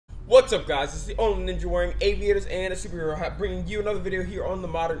What's up, guys? It's the only ninja wearing aviators and a superhero hat, bringing you another video here on the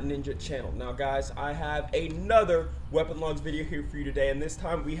Modern Ninja channel. Now guys, I have another weapon logs video here for you today, and this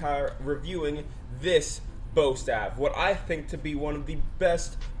time we are reviewing this bow staff, what I think to be one of the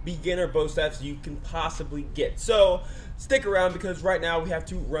best beginner bow staffs you can possibly get. So stick around, because right now we have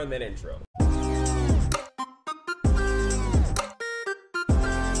to run that intro.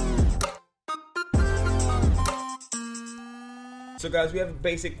 So guys, we have a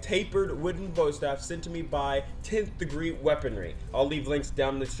basic tapered wooden bow staff sent to me by 10th Degree Weaponry. I'll leave links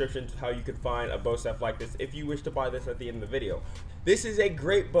down in the description to how you can find a bow staff like this if you wish to buy this at the end of the video. This is a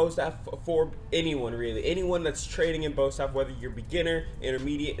great bow staff for anyone, really. Anyone that's training in bow staff, whether you're beginner,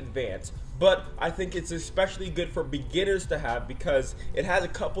 intermediate, advanced. But I think it's especially good for beginners to have because it has a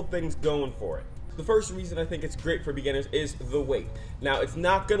couple things going for it. The first reason I think it's great for beginners is the weight. Now, it's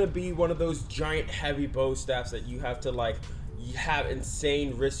not going to be one of those giant heavy bow staffs that you have to you have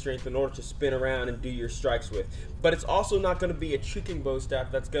insane wrist strength in order to spin around and do your strikes with. But it's also not going to be a tricking bow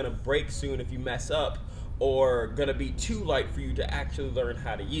staff that's going to break soon if you mess up, or going to be too light for you to actually learn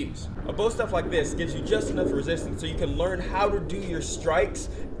how to use. A bow staff like this gives you just enough resistance so you can learn how to do your strikes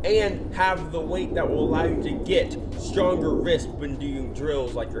and have the weight that will allow you to get stronger wrist when doing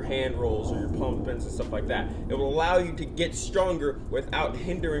drills like your hand rolls or your palm spins and stuff like that. It will allow you to get stronger without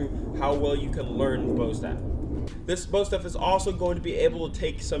hindering how well you can learn the bow staff. This bow staff is also going to be able to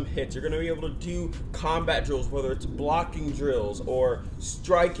take some hits. You're going to be able to do combat drills, whether it's blocking drills or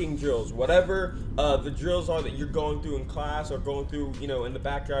striking drills, whatever the drills are that you're going through in class or going through, in the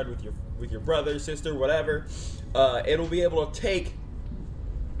backyard with your brother, sister, whatever. It'll be able to take.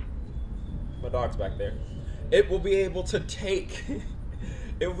 My dog's back there. It will be able to take.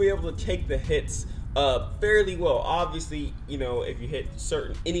 It will be able to take the hits fairly well. Obviously, if you hit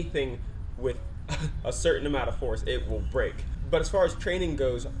anything with a certain amount of force, it will break. But as far as training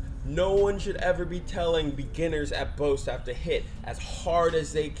goes, no one should ever be telling beginners at bow staff to hit as hard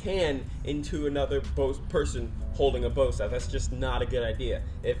as they can into another person holding a bow staff. That's just not a good idea.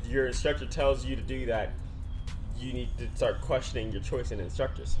 If your instructor tells you to do that, you need to start questioning your choice in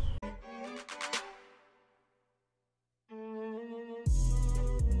instructors.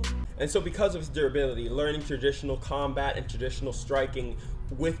 And so because of its durability, learning traditional combat and traditional striking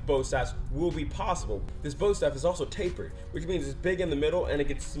with bow staffs will be possible. This bow staff is also tapered, which means it's big in the middle and it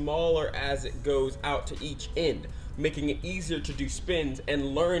gets smaller as it goes out to each end, making it easier to do spins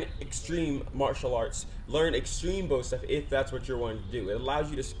and learn extreme martial arts, learn extreme bow staff if that's what you're wanting to do. It allows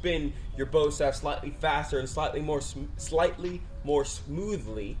you to spin your bow staff slightly faster and slightly more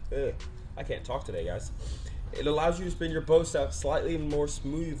smoothly. I can't talk today, guys. It allows you to spin your bow staff slightly more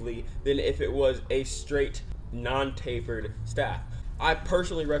smoothly than if it was a straight, non-tapered staff. I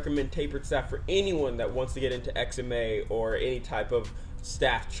personally recommend tapered staff for anyone that wants to get into XMA or any type of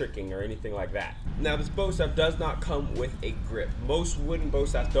staff tricking or anything like that. Now, this bow staff does not come with a grip. Most wooden bow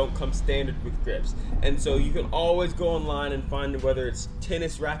staffs don't come standard with grips, and so you can always go online and find whether it's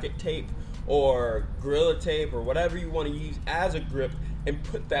tennis racket tape or Gorilla tape or whatever you want to use as a grip and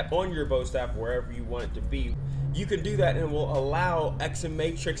put that on your bow staff wherever you want it to be. You can do that and it will allow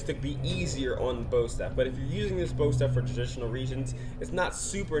XMA tricks to be easier on the bow staff. But if you're using this bow staff for traditional reasons, it's not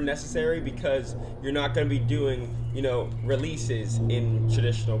super necessary because you're not going to be doing, releases in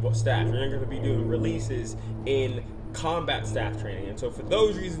traditional staff. You're not going to be doing releases in combat staff training. And so for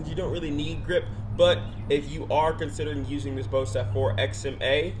those reasons, you don't really need grip. But if you are considering using this bow staff for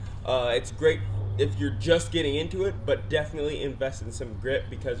XMA, it's great if you're just getting into it, but definitely invest in some grip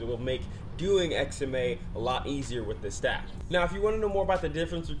because it will make doing XMA a lot easier with this staff. Now, if you want to know more about the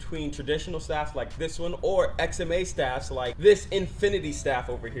difference between traditional staffs like this one or XMA staffs like this Infinity staff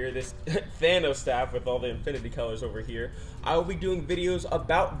over here, this Thanos staff with all the Infinity colors over here, I will be doing videos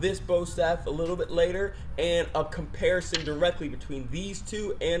about this bow staff a little bit later and a comparison directly between these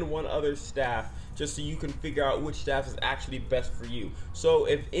two and one other staff, just so you can figure out which staff is actually best for you. So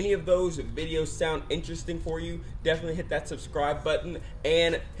if any of those videos sound interesting for you, definitely hit that subscribe button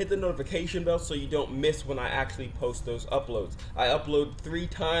and hit the notification bell so you don't miss when I actually post those uploads. I upload 3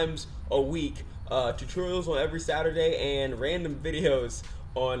 times a week, tutorials on every Saturday and random videos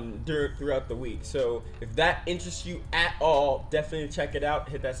throughout the week. So if that interests you at all, definitely check it out,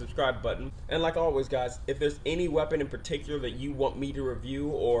 hit that subscribe button. And like always, guys, if there's any weapon in particular that you want me to review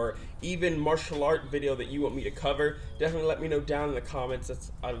or even martial art video that you want me to cover, definitely let me know down in the comments.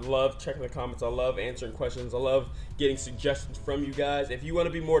 I love checking the comments. I love answering questions. I love getting suggestions from you guys. If you want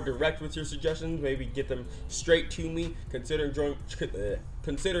to be more direct with your suggestions, maybe get them straight to me, consider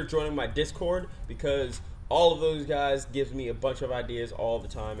joining my Discord, because All of those guys gives me a bunch of ideas all the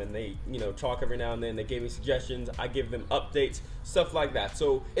time, and they, you know, talk every now and then. They give me suggestions. I give them updates, stuff like that.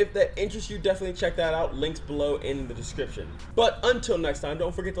 So if that interests you, definitely check that out. Links below in the description. But until next time,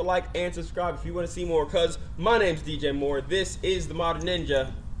 don't forget to like and subscribe if you want to see more, because my name's DJ Moore. This is The Modern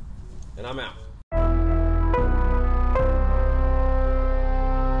Ninja, and I'm out.